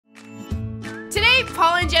Today,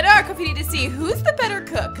 Paul and Jenna are competing to see who's the better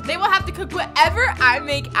cook. They will have to cook whatever I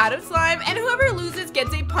make out of slime, and whoever loses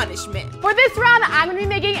gets a punishment. For this round, I'm gonna be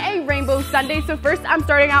making a rainbow sundae. So first, I'm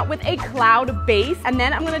starting out with a cloud base, and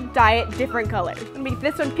then I'm gonna dye it different colors. I'm gonna make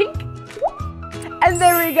this one pink, and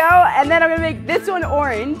there we go. And then I'm gonna make this one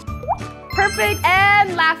orange. Perfect.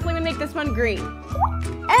 And lastly, I'm gonna make this one green.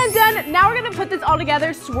 And done. Now we're gonna put this all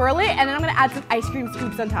together, swirl it, and then I'm gonna add some ice cream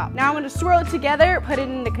scoops on top. Now I'm gonna swirl it together, put it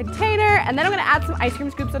in the container, and then I'm gonna add some ice cream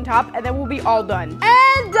scoops on top, and then we'll be all done.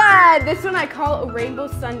 And done! This one I call a rainbow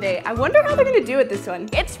sundae. I wonder how they're gonna do with this one.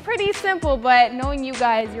 It's pretty simple, but knowing you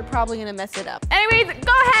guys, you're probably gonna mess it up. Anyways,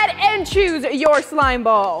 go ahead and choose your slime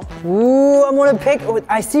ball. Ooh, I'm gonna pick,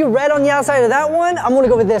 I see red on the outside of that one. I'm gonna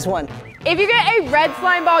go with this one. If you get a red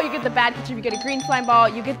slime ball, you get the bad kitchen. If you get a green slime ball,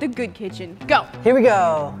 you get the good kitchen. Go. Here we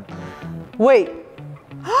go. Wait.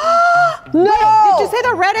 No! Wait, did you say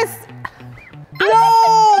the red is?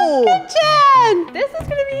 No! Kitchen! This is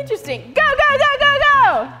gonna be interesting. Go, go, go, go,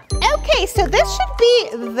 go! Okay, so this should be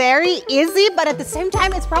very easy, but at the same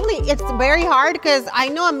time, it's very hard because I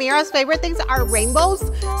know Amira's favorite things are rainbows.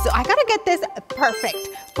 So I gotta get this perfect,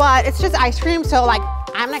 but it's just ice cream. So like,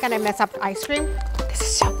 I'm not gonna mess up ice cream. This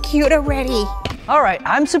is so cute already. All right,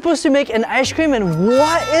 I'm supposed to make an ice cream, and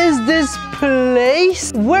what is this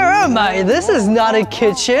place? Where am I? This is not a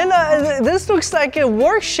kitchen. This looks like a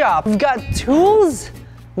workshop. We've got tools.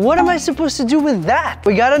 What am I supposed to do with that?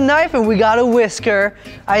 We got a knife and we got a whisker.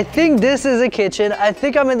 I think this is a kitchen. I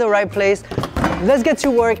think I'm in the right place. Let's get to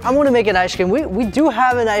work. I'm gonna make an ice cream. We do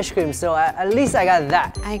have an ice cream, so at least I got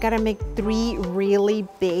that. I gotta make 3 really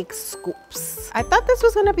big scoops. I thought this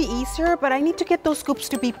was gonna be easier, but I need to get those scoops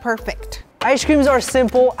to be perfect. Ice creams are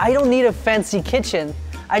simple. I don't need a fancy kitchen.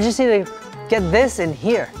 I just need to get this in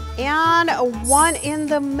here. And one in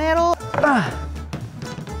the middle.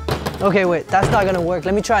 Okay, wait, that's not gonna work.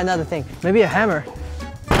 Let me try another thing. Maybe a hammer.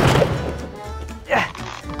 Yeah.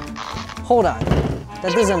 Hold on.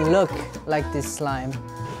 That doesn't look like this slime.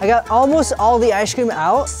 I got almost all the ice cream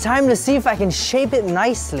out. It's time to see if I can shape it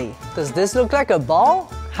nicely. Does this look like a ball?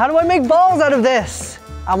 How do I make balls out of this?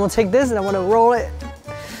 I'm gonna take this and I wanna roll it.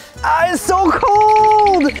 Ah, it's so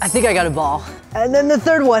cold! I think I got a ball. And then the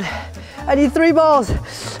third one. I need 3 balls.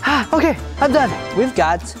 Okay, I'm done. We've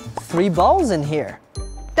got 3 balls in here.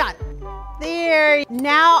 Done. There.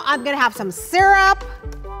 Now I'm gonna have some syrup.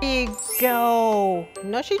 There you go.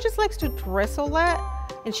 No, she just likes to drizzle it.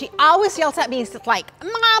 And she always yells at me, it's like,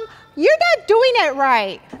 Mom, you're not doing it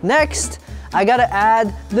right. Next, I gotta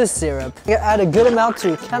add the syrup. I gotta add a good amount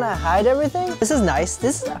to kind of hide everything. This is nice.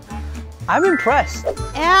 I'm impressed.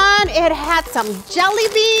 And it had some jelly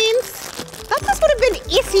beans. Thought this would have been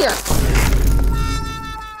easier.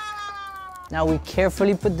 Now we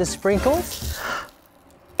carefully put the sprinkles.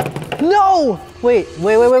 No! Wait.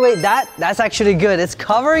 That's actually good. It's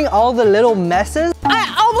covering all the little messes.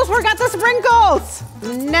 I almost forgot the sprinkles.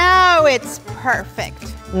 No, it's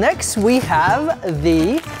perfect. Next, we have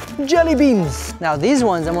the jelly beans. Now these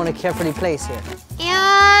ones I'm gonna carefully place here.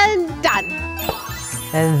 And done.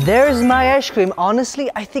 And there's my ice cream. Honestly,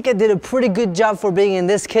 I think I did a pretty good job for being in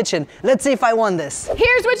this kitchen. Let's see if I won this.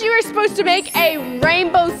 Here's what you were supposed to make, a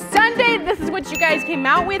rainbow sundae. This is what you guys came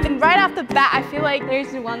out with. And right off the bat, I feel like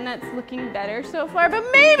there's one that's looking better so far, but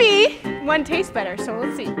maybe one tastes better, so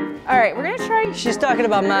let's see. All right, we're gonna try. She's talking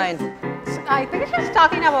about mine. I think she's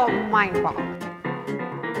talking about mine ball.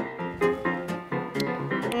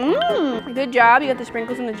 Good job. You got the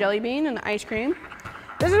sprinkles and the jelly bean and the ice cream.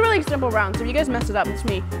 This is a really simple round, so if you guys mess it up, it's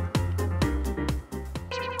me.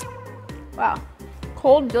 Wow.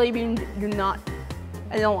 Cold jelly beans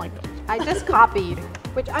I don't like them. I just copied,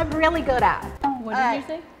 which I'm really good at. What did you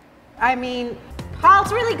say? I mean,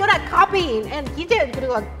 Paul's really good at copying, and he did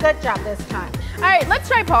do a good job this time. All right, let's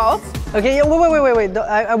try Paul's. Okay, yeah, wait.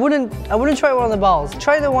 I wouldn't try one on the balls.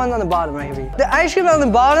 Try the one on the bottom, maybe. The ice cream on the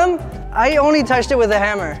bottom, I only touched it with a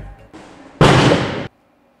hammer.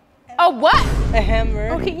 Oh, what? A hammer.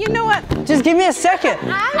 Okay, you know what? Just give me a second.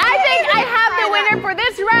 I think I have the winner for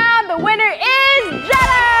this round. The winner is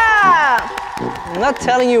Jenna! I'm not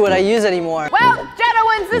telling you what I use anymore. Well, Jenna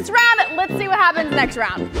wins this round. Let's see what happens next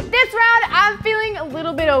round. This round, I'm feeling a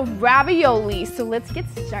little bit of ravioli, so let's get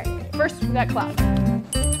started. First, we got cloud.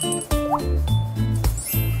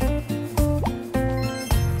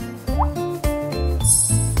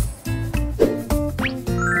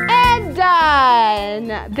 And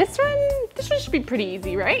done. This one should be pretty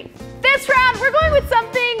easy, right? This round, we're going with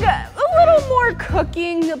something a little more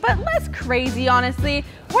cooking, but less crazy, honestly.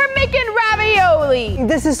 We're making ravioli.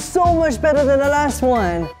 This is so much better than the last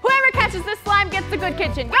one. Whoever catches this slime gets the good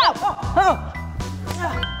kitchen. Go! Oh.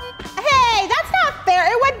 Hey, that's not fair.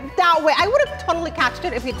 It went that way. I would have totally catched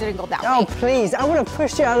it if it didn't go that way. Oh, please, I would have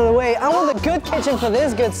pushed you out of the way. I want the good kitchen for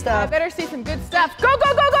this good I stuff. better see some good stuff. Go,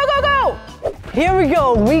 go, go, go, go, go! Here we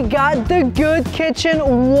go, we got the good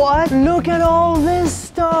kitchen. What? Look at all this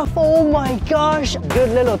stuff. Oh my gosh.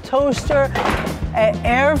 Good little toaster, an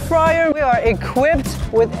air fryer. We are equipped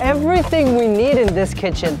with everything we need in this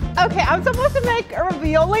kitchen. Okay, I'm supposed to make a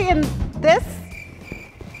ravioli in this.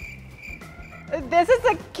 This is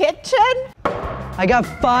a kitchen? I got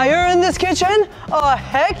fire in this kitchen? Oh,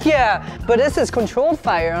 heck yeah. But this is controlled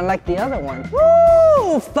fire, unlike the other one.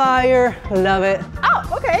 Woo, fire, love it.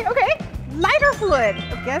 Oh, okay, okay. Lighter fluid.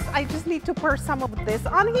 I guess I just need to pour some of this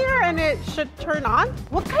on here and it should turn on.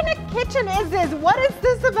 What kind of kitchen is this? What is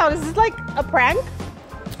this about? Is this like a prank?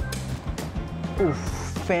 Oof,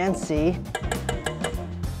 fancy.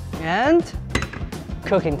 And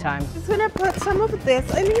cooking time. Just gonna put some of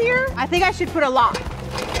this in here. I think I should put a lot.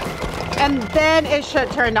 And then it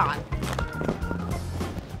should turn on.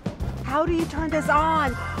 How do you turn this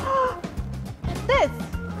on? This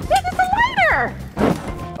is a lighter.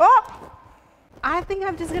 Oh, I think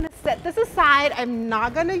I'm just gonna set this aside. I'm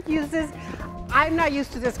not gonna use this. I'm not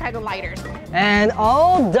used to this kind of lighters. And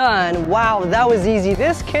all done. Wow, that was easy.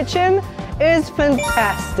 This kitchen is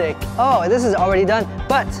fantastic. Oh, this is already done,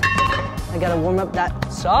 but I gotta warm up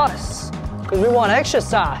that sauce because we want extra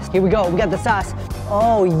sauce. Here we go, we got the sauce.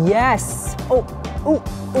 Oh, yes. Oh,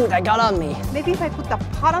 that got on me. Maybe if I put the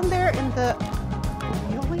pot on there and the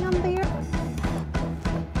ravioli on there.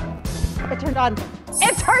 It turned on.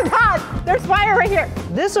 It turned on! There's fire right here.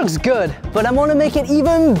 This looks good, but I wanna make it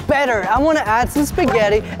even better. I wanna add some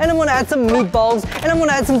spaghetti, and I wanna add some meatballs, and I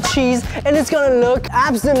wanna add some cheese, and it's gonna look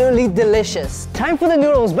absolutely delicious. Time for the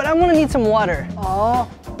noodles, but I'm gonna need some water. Oh,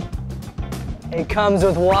 it comes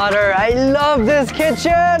with water. I love this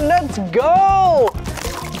kitchen. Let's go.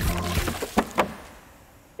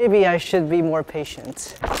 Maybe I should be more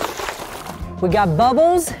patient. We got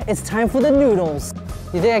bubbles. It's time for the noodles.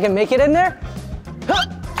 You think I can make it in there?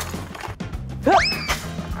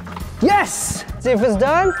 Yes! See if it's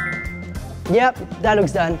done. Yep, that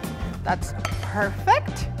looks done. That's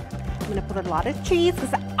perfect. I'm gonna put a lot of cheese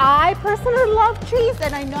because I personally love cheese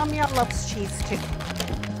and I know Mia loves cheese too.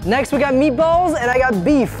 Next we got meatballs and I got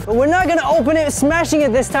beef. But we're not gonna open it smashing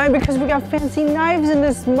it this time because we got fancy knives in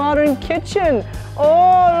this modern kitchen.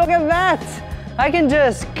 Oh, look at that. I can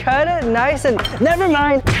just cut it nice and, never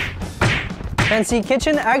mind. Fancy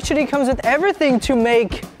kitchen actually comes with everything to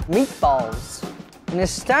make meatballs. And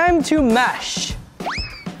it's time to mash.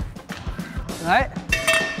 All right,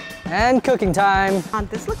 and cooking time.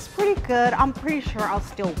 This looks pretty good. I'm pretty sure I'll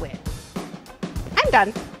still win. I'm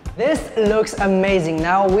done. This looks amazing.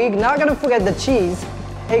 Now we're not gonna forget the cheese.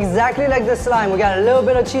 Exactly like the slime. We got a little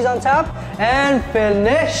bit of cheese on top and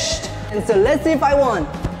finished. And so let's see if I won.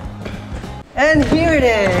 And here it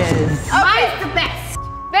is. Mine's the best.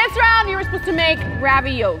 This round you were supposed to make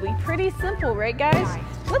ravioli. Pretty simple, right guys? Right.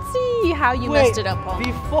 Let's see how you messed it up, Paul.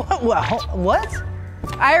 Before, well, what?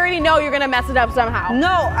 I already know you're gonna mess it up somehow. No,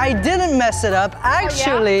 I didn't mess it up.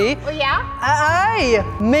 Actually, Oh yeah?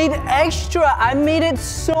 I made extra. I made it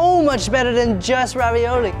so much better than just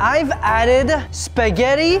ravioli. I've added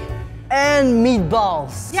spaghetti and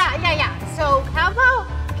meatballs. Yeah. So how about,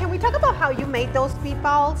 can we talk about how you made those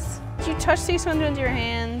meatballs? Did you touch these ones with your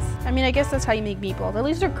hands? I mean, I guess that's how you make meatballs. At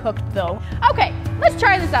least they're cooked though. Okay, let's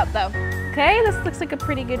try this out though. Okay, this looks like a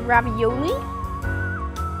pretty good ravioli.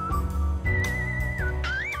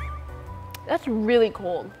 That's really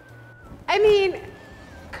cold. I mean,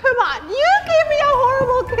 come on, you gave me a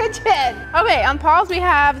horrible kitchen. Okay, on Paul's we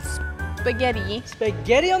have spaghetti.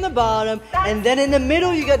 Spaghetti on the bottom, and then in the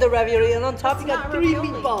middle you got the ravioli, and on top you got not 3 ravioli.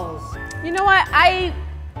 meatballs. You know what? I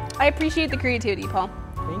appreciate the creativity, Paul.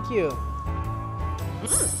 Thank you.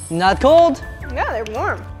 Not cold. Yeah, they're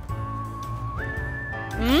warm.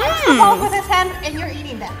 The ball with his hand and you're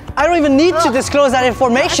eating them. I don't even need to disclose that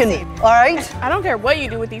information, all right? I don't care what you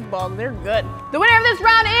do with these balls, they're good. The winner of this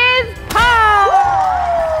round is Paul!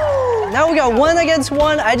 Now we got 1 against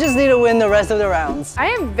 1. I just need to win the rest of the rounds. I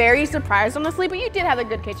am very surprised, honestly, but you did have a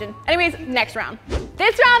good kitchen. Anyways, next round.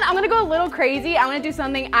 This round, I'm gonna go a little crazy. I'm gonna do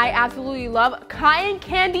something I absolutely love, cotton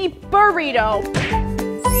candy burrito.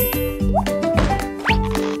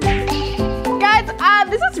 Guys,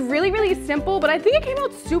 this is really simple, but I think it came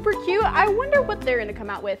out super cute. I wonder what they're gonna come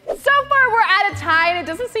out with. So far, we're at a tie, and it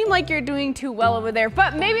doesn't seem like you're doing too well over there,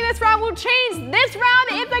 but maybe this round will change. This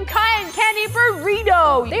round is the cotton candy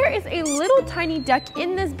burrito. There is a little tiny duck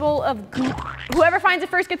in this bowl of goop. Whoever finds it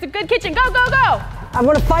first gets a good kitchen. Go, go, go! I'm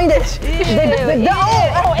gonna find it. You know,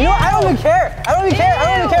 I don't even care. I don't even care.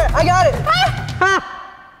 I got it.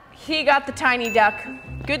 He got the tiny duck.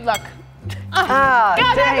 Good luck. Dang.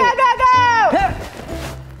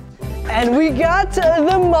 And we got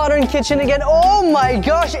the modern kitchen again. Oh my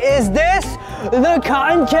gosh, is this the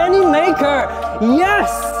cotton candy maker? Yes!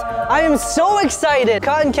 I am so excited.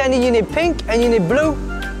 Cotton candy, you need pink and you need blue,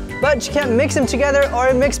 but you can't mix them together or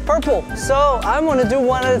it makes purple. So I'm gonna do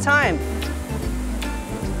one at a time.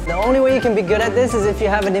 The only way you can be good at this is if you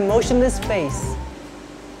have an emotionless face.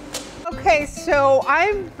 Okay, so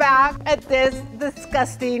I'm back at this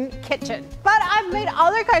disgusting kitchen. But I've made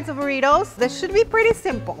other kinds of burritos. This should be pretty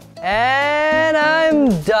simple. And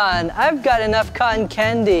I'm done. I've got enough cotton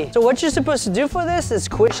candy. So what you're supposed to do for this is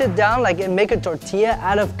squish it down like and make a tortilla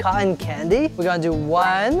out of cotton candy. We're gonna do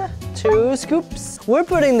 1, 2 scoops. We're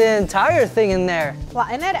putting the entire thing in there.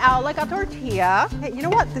 Flatten it out like a tortilla. Hey, you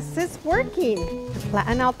know what? This is working.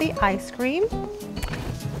 Flatten out the ice cream.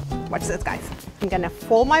 Watch this, guys. I'm gonna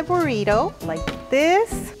fold my burrito like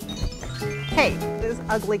this. Hey, this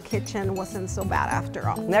ugly kitchen wasn't so bad after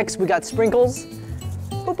all. Next, we got sprinkles.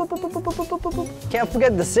 Boop, boop, boop, boop, boop, boop, boop, boop. Can't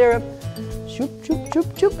forget the syrup. Shoop, shoop,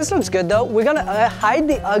 shoop, shoop. This looks good though. We're gonna hide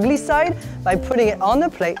the ugly side by putting it on the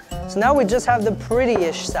plate. So now we just have the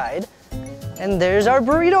pretty-ish side. And there's our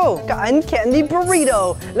burrito, cotton candy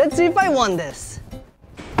burrito. Let's see if I won this.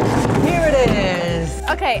 Here it is.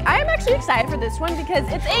 Okay, I'm actually excited for this one because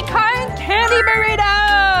it's a cotton candy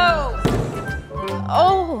burrito.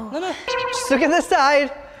 Oh. No. Just look at this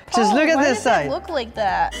side. Just look at this side. It look like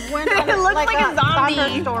that? It looks like a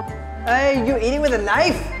zombie. Hey, you eating with a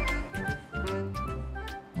knife?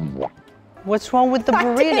 What's wrong with the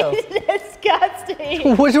burrito? It's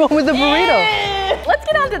disgusting. What's wrong with the burrito? Let's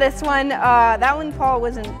get on to this one. That one, Paul,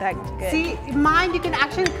 wasn't that good. See, mine, you can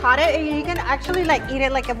actually cut it and you can actually like eat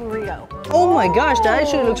it like a burrito. Oh my gosh, that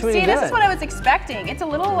actually looks really good. See, this is what I was expecting. It's a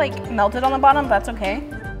little like melted on the bottom, but that's okay.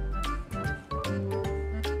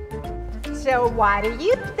 So what do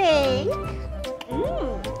you think?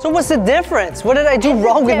 So what's the difference? What did I do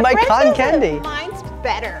wrong with my cotton candy? Mine's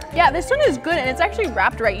better. Yeah, this one is good and it's actually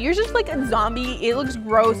wrapped right. Yours is like a zombie. It looks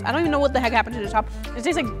gross. I don't even know what the heck happened to the top. It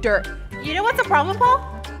tastes like dirt. You know what's the problem, Paul?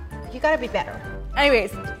 You gotta be better.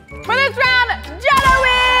 Anyways, for this round, Jenna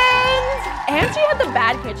wins! And she had the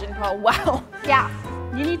bad kitchen, Paul. Wow. Yeah.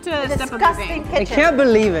 You need to step up your Disgusting game. I kitchen. can't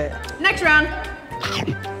believe it. Next round.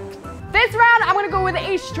 This round, I'm gonna go with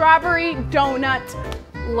a strawberry donut.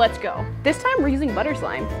 Let's go. This time we're using butter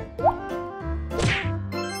slime.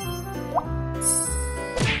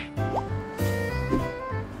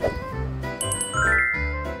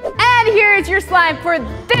 And here's your slime. For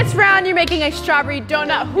this round, you're making a strawberry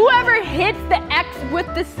donut. Whoever hits the X with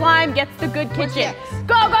the slime gets the good kitchen.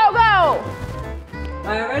 Go, go, go!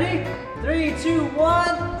 Are you ready? 3, 2, 1.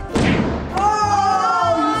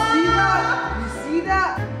 Oh! You see that? You see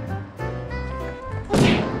that?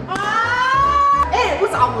 It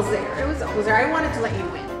was almost there. It was almost there. I wanted to let you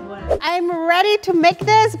win. I'm ready to make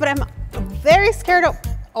this, but I'm very scared of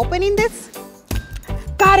opening this.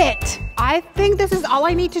 Got it. I think this is all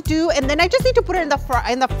I need to do, and then I just need to put it in the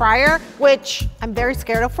fryer, which I'm very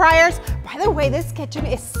scared of fryers. By the way, this kitchen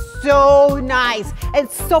is so nice.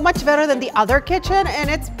 It's so much better than the other kitchen, and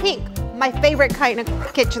it's pink. My favorite kind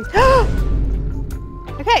of kitchens.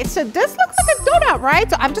 Okay, so this looks like a donut, right?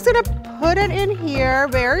 So I'm just gonna put it in here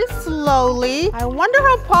very slowly. I wonder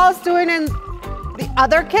how Paul's doing in the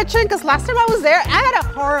other kitchen, because last time I was there, I had a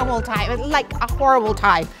horrible time, like a horrible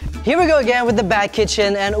time. Here we go again with the bad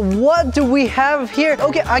kitchen, and what do we have here?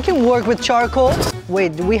 Okay, I can work with charcoal.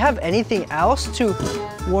 Wait, do we have anything else to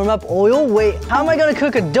warm up oil? Wait, how am I gonna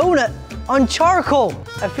cook a donut on charcoal?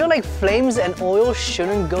 I feel like flames and oil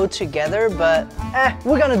shouldn't go together, but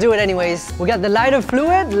we're gonna do it anyways. We got the lighter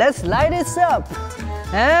fluid, let's light this up.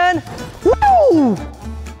 And, woo!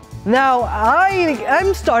 Now,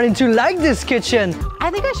 I'm starting to like this kitchen.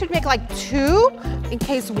 I think I should make like 2 in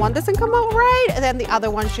case one doesn't come out right, and then the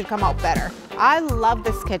other one should come out better. I love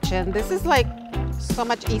this kitchen. This is like so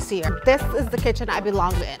much easier. This is the kitchen I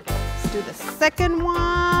belong in. Let's do the second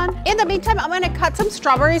one. In the meantime, I'm gonna cut some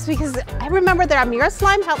strawberries because I remember the Amira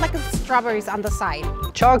slime had like strawberries on the side.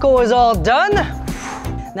 Charcoal is all done.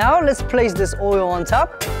 Now let's place this oil on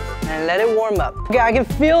top and let it warm up. Okay, I can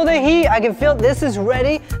feel the heat. I can feel this is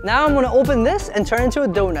ready. Now I'm gonna open this and turn it into a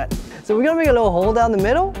donut. So we're gonna make a little hole down the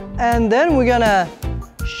middle, and then we're gonna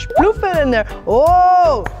sploof it in there.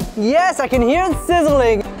 Oh, yes, I can hear it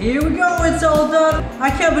sizzling. Here we go, it's all done. I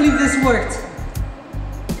can't believe this worked.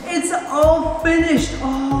 It's all finished.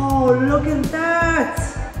 Oh, look at that.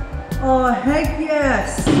 Oh, heck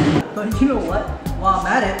yes. But you know what? While I'm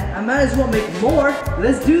at it, I might as well make more.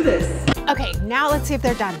 Let's do this. Okay, now let's see if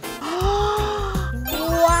they're done.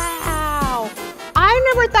 Wow. I I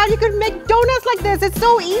never thought you could make donuts like this. It's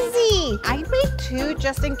so easy. I made 2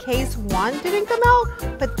 just in case one didn't come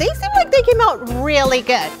out, but they seem like they came out really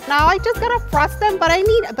good. Now I just gotta frost them, but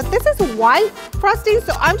this is white frosting,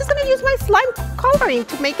 so I'm just gonna use my slime coloring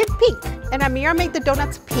to make it pink. And Amira made the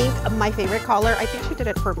donuts pink, my favorite color. I think she did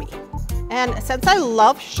it for me. And since I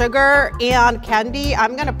love sugar and candy,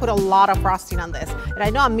 I'm gonna put a lot of frosting on this. And I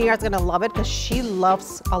know Amira's gonna love it because she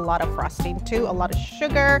loves a lot of frosting too. A lot of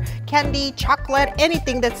sugar, candy, chocolate,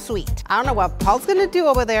 anything that's sweet. I don't know what Paul's gonna do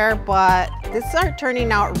over there, but these are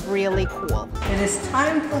turning out really cool. It is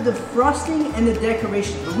time for the frosting and the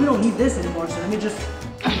decoration, but we don't need this anymore, so let me just...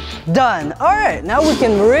 Done. All right, now we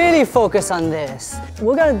can really focus on this.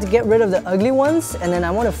 We're gonna get rid of the ugly ones, and then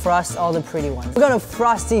I wanna frost all the pretty ones. We're gonna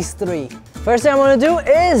frost these 3. First thing I wanna do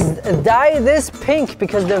is dye this pink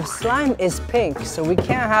because the slime is pink, so we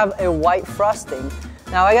can't have a white frosting.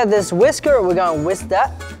 Now I got this whisker, we're gonna whisk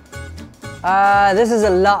that. This is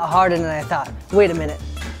a lot harder than I thought. Wait a minute.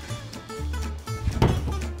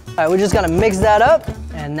 All right, we're just gonna mix that up,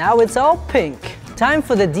 and now it's all pink. Time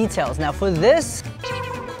for the details. Now for this,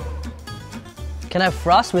 can I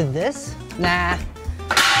frost with this? Nah.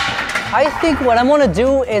 I think what I'm gonna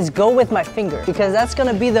do is go with my finger because that's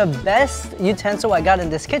gonna be the best utensil I got in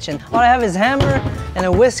this kitchen. All I have is hammer and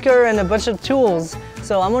a whisker and a bunch of tools.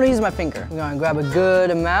 So I'm gonna use my finger. We're gonna grab a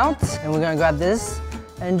good amount and we're gonna grab this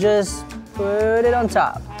and just put it on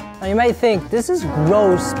top. Now you might think, this is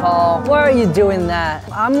gross, Paul. Why are you doing that?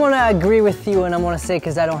 I'm gonna agree with you and I'm gonna say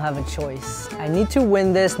because I don't have a choice. I need to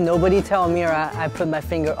win this. Nobody tell Amira I put my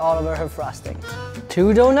finger all over her frosting.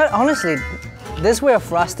 2 donuts? Honestly, this way of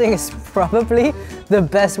frosting is probably the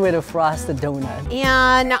best way to frost a donut.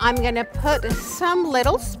 And I'm gonna put some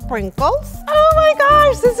little sprinkles. Oh my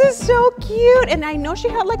gosh, this is so cute. And I know she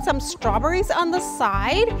had like some strawberries on the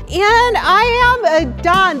side. And I am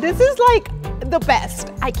done. This is like the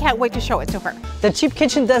best. I can't wait to show it to her. The cheap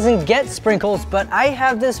kitchen doesn't get sprinkles, but I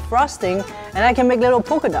have this frosting and I can make little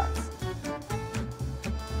polka dots.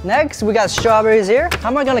 Next, we got strawberries here. How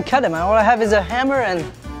am I gonna cut them? All I have is a hammer and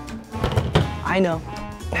I know.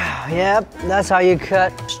 Yep, that's how you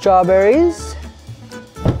cut strawberries.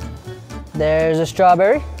 There's a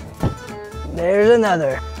strawberry. There's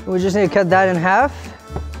another. We just need to cut that in half.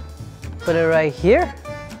 Put it right here.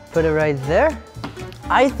 Put it right there.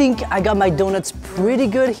 I think I got my donuts pretty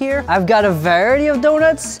good here. I've got a variety of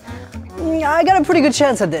donuts. I got a pretty good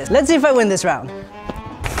chance at this. Let's see if I win this round.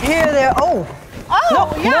 Here they are. Oh.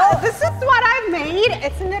 Oh, no, yeah, no. This is what I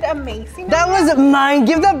made. Isn't it amazing? That was mine.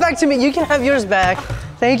 Give that back to me. You can have yours back.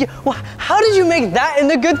 Thank you. Well, how did you make that in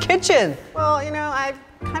the good kitchen? Well, you know, I've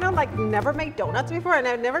kind of like never made donuts before, and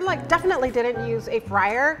I've never like definitely didn't use a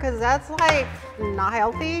fryer because that's like not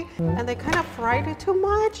healthy, and they kind of fried it too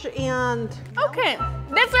much. And Okay,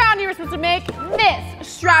 this round you were supposed to make this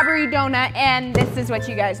strawberry donut, and this is what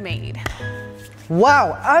you guys made.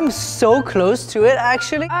 Wow, I'm so close to it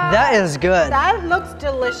actually. That is good. that looks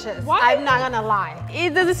delicious. Why? I'm not gonna lie.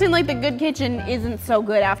 It doesn't seem like the good kitchen isn't so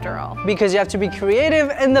good after all. Because you have to be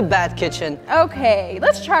creative in the bad kitchen. Okay,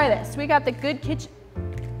 let's try this. We got the good kitchen.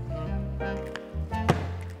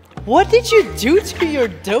 What did you do to your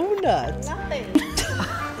donut? Nothing.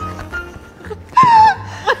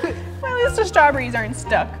 Well, at least the strawberries aren't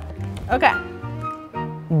stuck. Okay.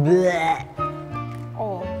 Blech.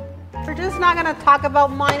 Oh, we're just not gonna talk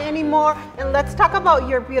about mine anymore, and let's talk about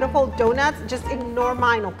your beautiful donuts. Just ignore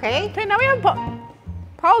mine, okay? Okay, now we have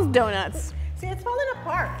Paul's donuts. See, it's falling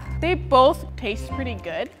apart. They both taste pretty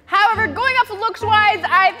good. However, going off of looks-wise,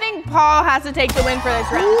 I think Paul has to take the win for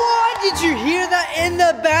this round. What? Did you hear that? In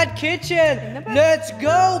the bad kitchen. Let's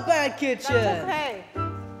go, bad kitchen. That's okay,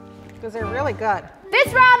 because they're really good.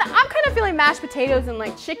 This round, I'm kind of feeling mashed potatoes and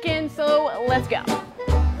like chicken, so let's go.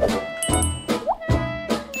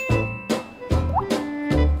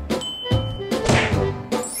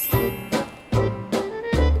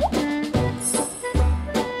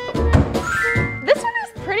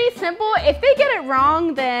 Simple. If they get it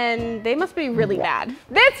wrong, then they must be really bad.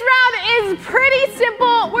 This round is pretty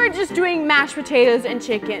simple. We're just doing mashed potatoes and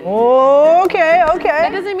chicken. Okay, okay.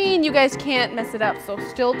 That doesn't mean you guys can't mess it up, so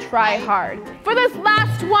still try hard. For this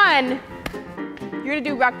last one, you're gonna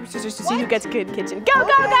do rock, paper, scissors to see who gets good kitchen. Go, go,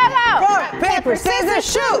 go, go! Rock, paper, scissors,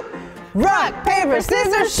 shoot! Rock, paper,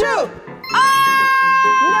 scissors, shoot! Oh!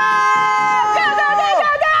 No! Go, go, go,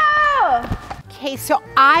 go, go! Okay, so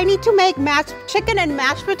I need to make chicken and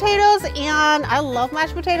mashed potatoes, and I love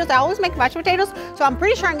mashed potatoes. I always make mashed potatoes, so I'm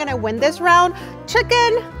pretty sure I'm gonna win this round. Chicken,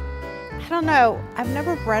 I don't know. I've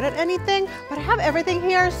never breaded anything, but I have everything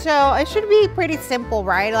here, so it should be pretty simple,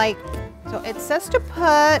 right? Like, so it says to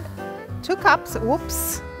put 2 cups,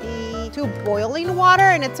 whoops. into boiling water,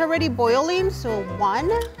 and it's already boiling. So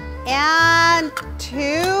 1 and 2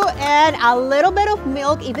 and a little bit of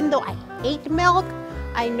milk. Even though I hate milk,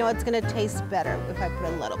 I know it's gonna taste better if I put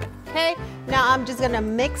a little bit. Okay, now I'm just gonna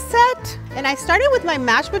mix it. And I started with my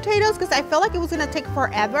mashed potatoes because I felt like it was gonna take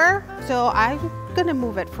forever. So I'm gonna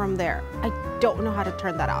move it from there. I don't know how to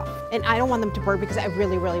turn that off. And I don't want them to burn because I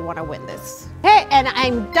really, really wanna win this. Okay, and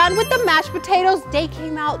I'm done with the mashed potatoes. They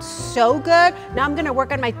came out so good. Now I'm gonna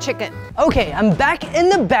work on my chicken. Okay, I'm back in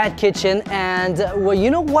the bad kitchen, and well,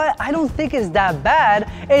 you know what? I don't think it's that bad,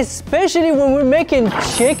 especially when we're making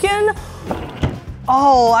chicken.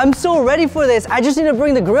 Oh, I'm so ready for this. I just need to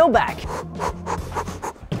bring the grill back.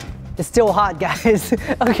 It's still hot, guys.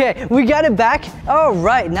 Okay, we got it back. All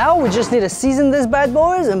right, now we just need to season this bad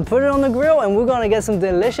boys and put it on the grill, and we're gonna get some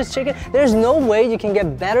delicious chicken. There's no way you can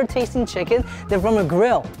get better tasting chicken than from a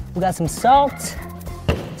grill. We got some salt,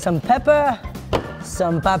 some pepper,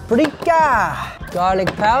 some paprika,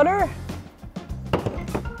 garlic powder.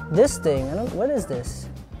 This thing, what is this?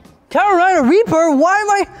 Carolina Reaper, why am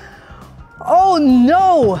I? Oh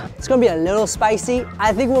no! It's gonna be a little spicy.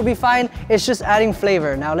 I think we'll be fine. It's just adding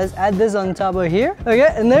flavor. Now let's add this on top of here.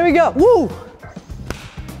 Okay, and there we go. Woo!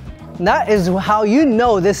 That is how you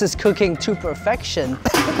know this is cooking to perfection.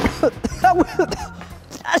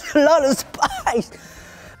 That's a lot of spice.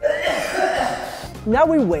 Now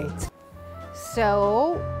we wait.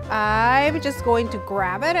 So I'm just going to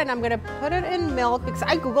grab it and I'm gonna put it in milk because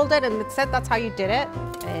I Googled it and it said that's how you did it.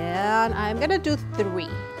 And I'm gonna do 3.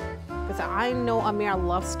 Because I know Amira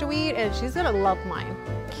loves to eat and she's gonna love mine.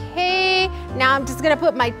 Okay, now I'm just gonna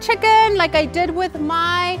put my chicken like I did with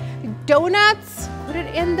my donuts. Put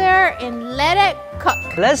it in there and let it cook.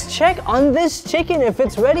 Let's check on this chicken if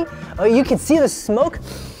it's ready. Oh, you can see the smoke.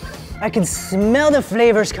 I can smell the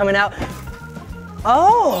flavors coming out.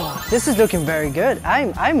 Oh, this is looking very good.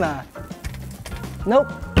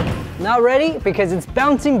 Nope, not ready because it's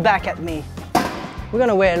bouncing back at me. We're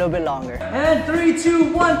gonna wait a little bit longer. And 3,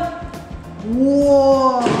 2, 1.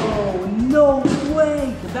 Whoa, no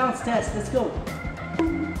way. The bounce test, let's go.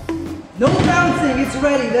 No bouncing, it's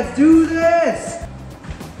ready, let's do this.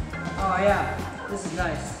 Oh yeah, this is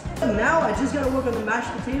nice. Now I just gotta work on the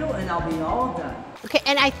mashed potato and I'll be all done. Okay,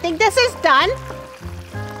 and I think this is done.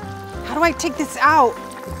 How do I take this out?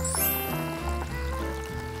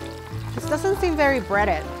 This doesn't seem very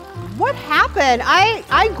breaded. What happened? I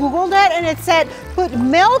Googled it and it said put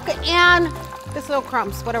milk and this little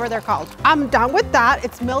crumbs, whatever they're called. I'm done with that.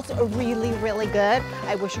 It smells really, really good.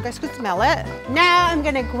 I wish you guys could smell it. Now I'm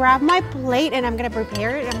gonna grab my plate and I'm gonna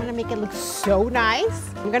prepare it. I'm gonna make it look so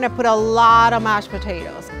nice. I'm gonna put a lot of mashed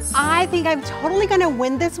potatoes. I think I'm totally gonna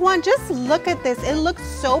win this one. Just look at this. It looks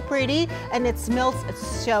so pretty and it smells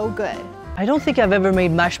so good. I don't think I've ever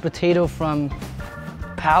made mashed potato from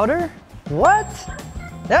powder. What?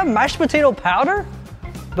 They have mashed potato powder?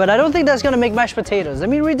 But I don't think that's gonna make mashed potatoes. Let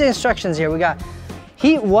me read the instructions here. We got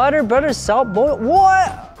heat, water, butter, salt, boil.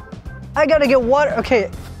 What? I gotta get water. Okay,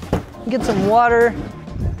 get some water.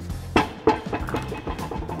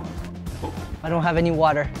 I don't have any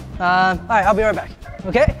water. All right, I'll be right back.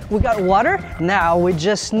 Okay, we got water. Now we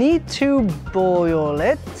just need to boil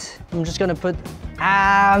it. I'm just gonna put,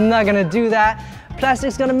 I'm not gonna do that.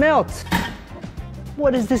 Plastic's gonna melt.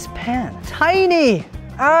 What is this pan? Tiny.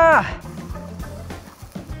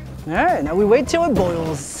 All right, now we wait till it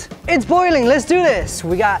boils. It's boiling, let's do this.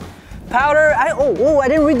 We got powder. I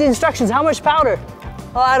didn't read the instructions. How much powder?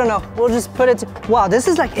 Oh, I don't know. We'll just put it, wow, this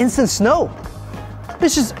is like instant snow.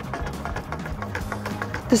 This is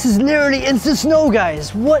literally instant snow,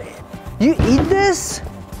 guys. What, you eat this?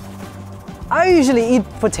 I usually eat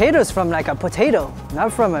potatoes from like a potato,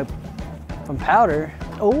 not from powder.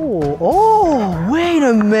 Oh, wait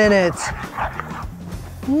a minute.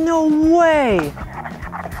 No way.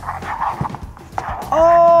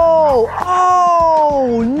 Oh,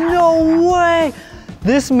 no way.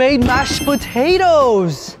 This made mashed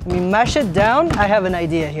potatoes. Let me mash it down. I have an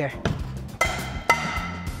idea here.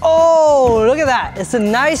 Oh, look at that. It's a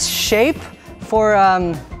nice shape for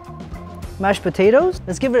mashed potatoes.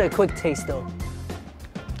 Let's give it a quick taste though.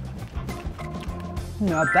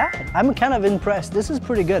 Not bad. I'm kind of impressed. This is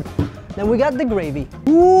pretty good. Then we got the gravy.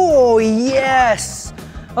 Ooh, yes.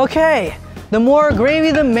 Okay, the more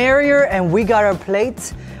gravy, the merrier, and we got our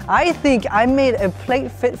plates. I think I made a plate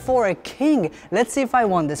fit for a king. Let's see if I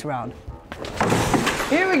won this round.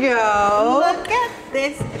 Here we go. Look at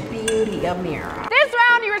this beauty, Amira. This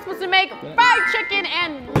round you were supposed to make fried chicken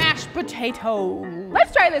and mashed potato.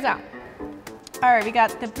 Let's try this out. All right, we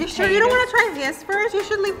got the potatoes. You sure you don't want to try this first? You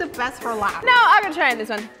should leave the best for last. No, I'm gonna try this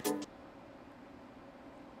one.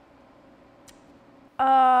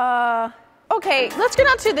 Okay, let's get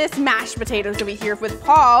on to this mashed potatoes over here with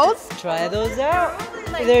Paul's. Try those out.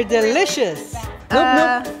 They're delicious.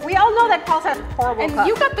 Nope. We all know that Paul's has horrible And cook.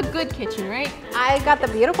 you got the good kitchen, right? I got the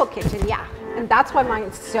beautiful kitchen, yeah. And that's why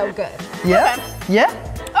mine's so good. Yeah? Yeah?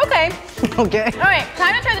 Okay. Okay. All right,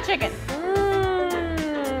 time to try the chicken.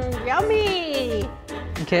 Mmm, yummy.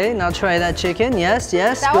 Okay, now try that chicken. Yes,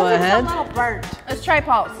 yes, That go one is a ahead. little burnt. Let's try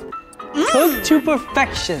Paul's. Cooked to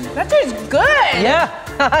perfection. That tastes good. Yeah,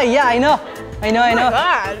 yeah, I know. I know. Oh my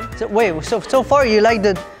God. So, wait, so far you like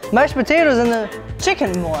the mashed potatoes and the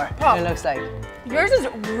chicken more, Oh. it looks like. Yours is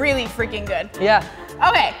really freaking good. Yeah.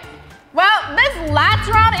 Okay, well, this last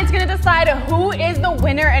round is gonna decide who is the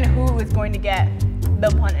winner and who is going to get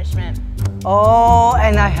the punishment. Oh,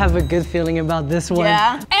 and I have a good feeling about this one.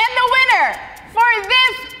 Yeah. And the winner for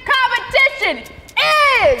this competition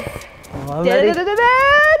is Oh, I'm ready. Jenna!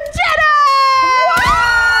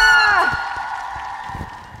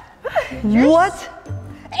 What?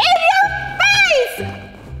 In your face!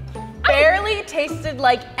 Barely tasted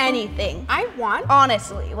like anything. I want.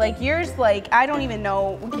 Honestly, like yours, like I don't even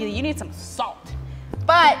know. You need some salt.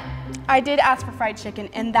 But I did ask for fried chicken,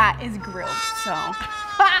 and that is grilled. So.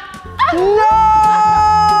 No!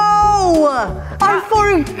 I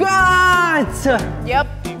forgot! Yep,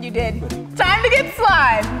 you did. Time to get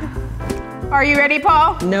slimed. Are you ready,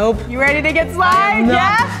 Paul? Nope. You ready to get slimed? not.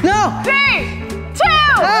 Yes? No! 3, 2,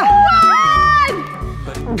 1!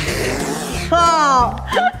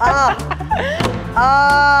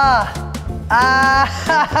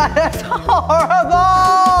 That's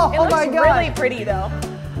horrible! It Oh looks my God. really pretty though.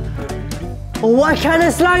 What kind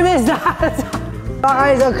of slime is that? My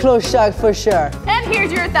eyes are closed shut for sure. And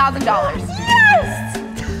here's your $1,000. Yes!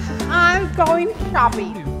 I'm going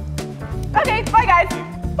shopping. Okay, bye guys.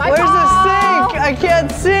 Bye, Where's Paul. the sink? I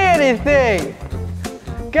can't see anything.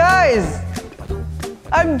 Guys,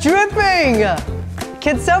 I'm dripping.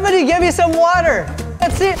 Can somebody give me some water?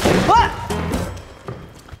 Let's see. What?